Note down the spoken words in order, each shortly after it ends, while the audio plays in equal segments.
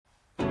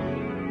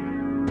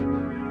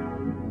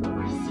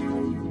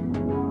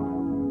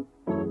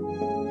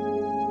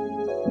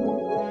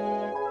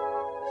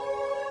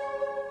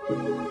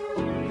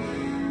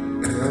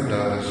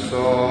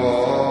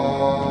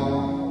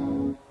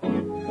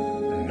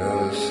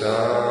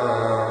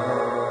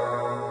sound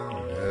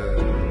in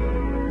heaven,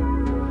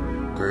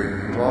 great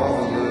and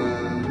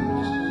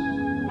marvellous.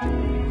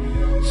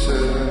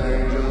 7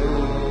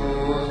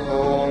 angels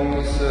hold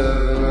the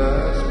 7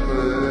 last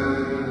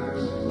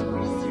plagues,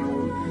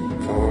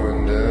 for in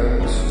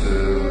them is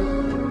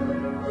filled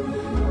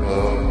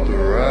of the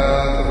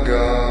wrath of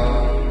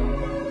God.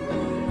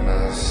 And I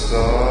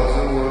saw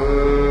the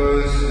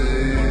word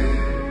sea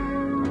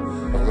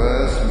of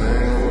glass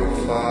mingled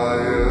with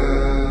fire,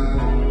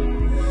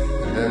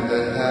 and them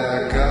that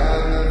had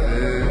gotten the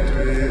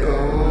victory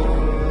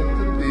over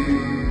the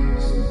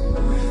beast,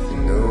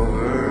 and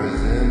over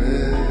his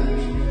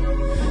image,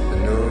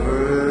 and over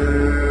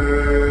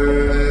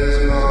his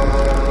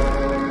mark,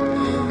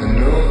 and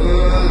over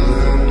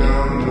the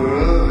number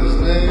of his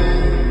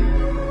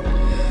name.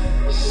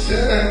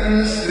 Sent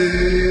the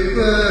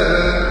sealers,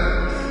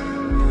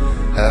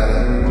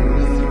 having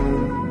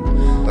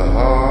the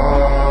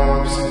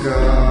harps of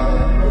God,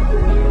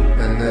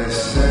 and they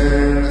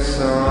sing the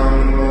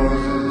song